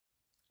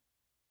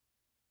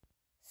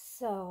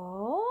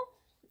So,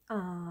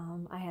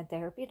 I had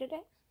therapy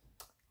today.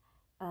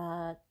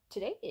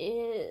 Today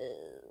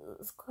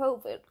is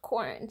COVID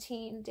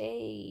quarantine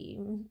day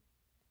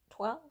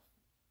 12,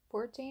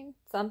 14,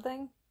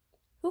 something.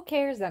 Who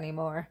cares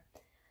anymore?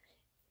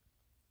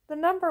 The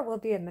number will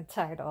be in the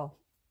title.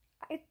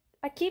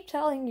 I keep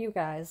telling you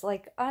guys,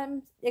 like,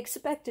 I'm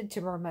expected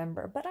to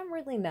remember, but I'm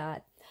really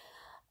not.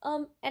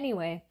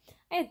 Anyway,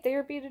 I had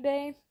therapy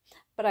today,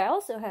 but I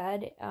also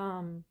had,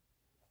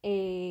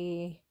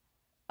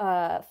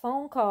 a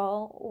phone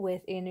call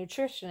with a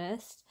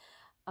nutritionist,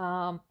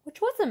 which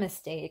was a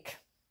mistake.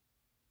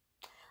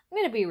 I'm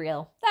gonna be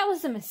real. That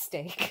was a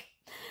mistake.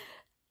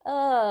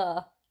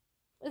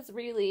 It's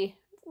really,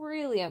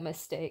 really a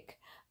mistake.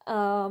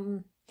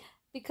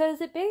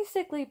 Because it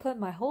basically put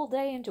my whole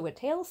day into a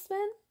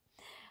tailspin.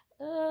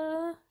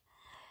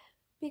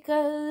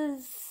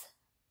 Because,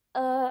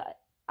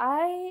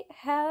 I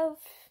have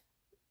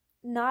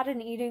not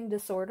an eating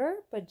disorder,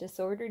 but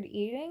disordered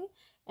eating,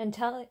 and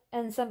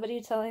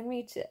somebody telling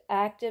me to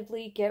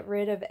actively get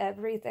rid of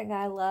everything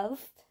I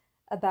love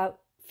about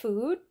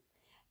food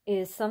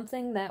is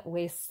something that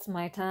wastes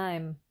my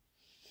time.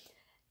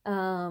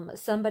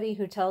 Somebody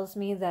who tells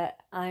me that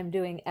I'm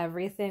doing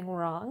everything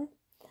wrong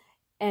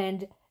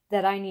and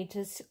that I need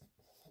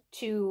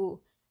to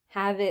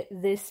have it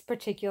this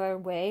particular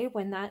way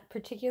when that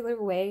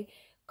particular way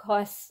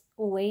costs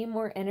way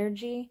more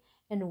energy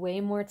and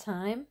way more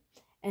time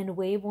and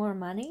way more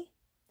money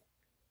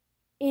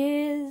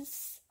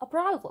is a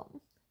problem.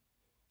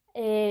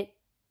 It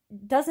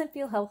doesn't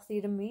feel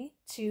healthy to me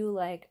to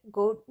like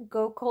go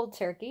cold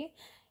turkey,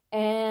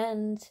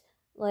 and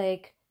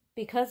like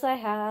because I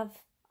have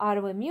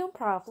autoimmune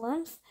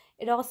problems,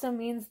 it also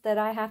means that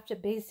I have to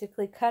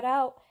basically cut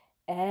out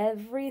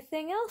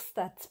everything else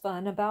that's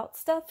fun about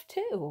stuff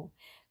too.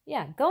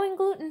 Yeah, going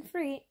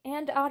gluten-free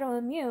and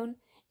autoimmune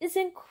is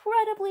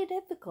incredibly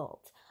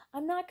difficult.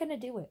 I'm not gonna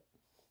do it.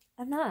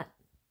 I'm not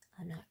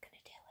gonna do it.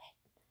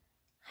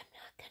 I'm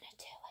not gonna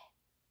do it.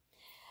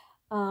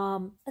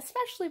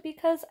 Especially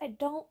because I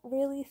don't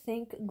really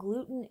think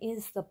gluten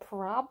is the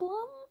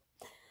problem.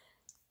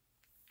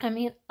 I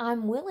mean,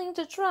 I'm willing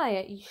to try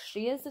it.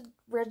 She is a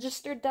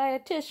registered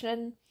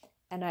dietitian,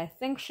 and I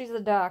think she's a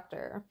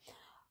doctor.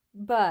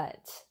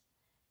 But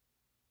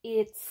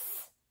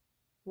it's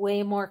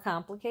way more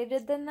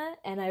complicated than that,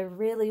 and I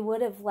really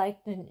would have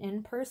liked an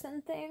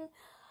in-person thing,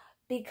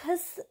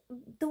 because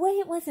the way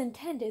it was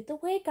intended, the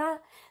way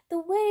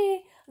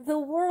the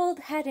world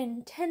had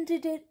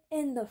intended it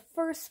in the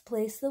first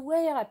place, the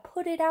way I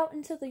put it out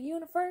into the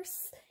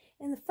universe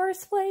in the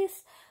first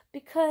place,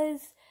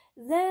 because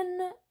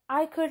then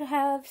I could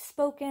have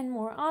spoken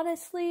more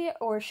honestly,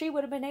 or she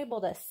would have been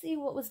able to see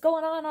what was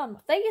going on my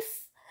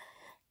face,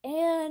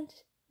 and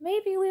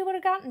maybe we would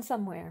have gotten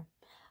somewhere.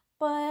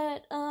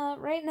 But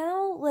right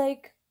now,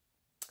 like,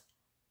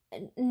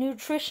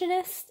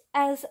 nutritionist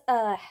as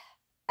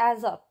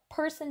a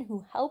person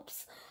who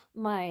helps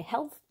my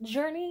health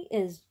journey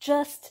is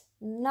just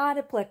not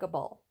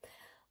applicable.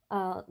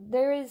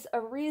 There is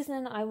a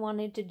reason I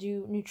wanted to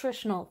do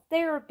nutritional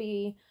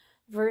therapy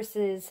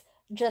versus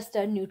just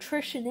a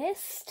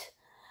nutritionist,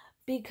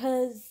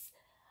 because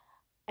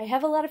I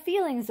have a lot of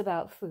feelings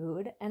about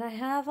food, and I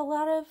have a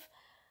lot of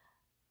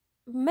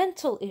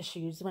mental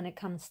issues when it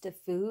comes to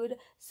food,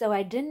 so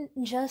I didn't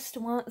just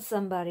want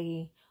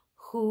somebody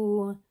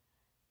who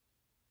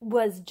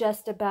was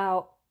just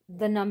about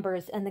the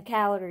numbers and the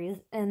calories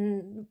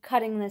and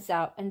cutting this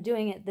out and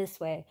doing it this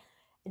way.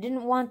 I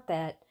didn't want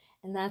that,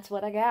 and that's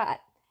what I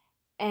got.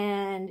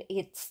 And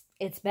it's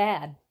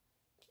bad.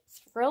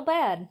 It's real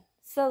bad.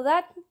 So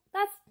that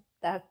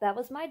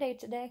was my day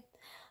today.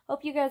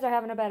 Hope you guys are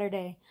having a better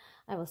day.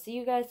 I will see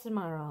you guys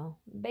tomorrow.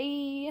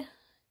 Bye.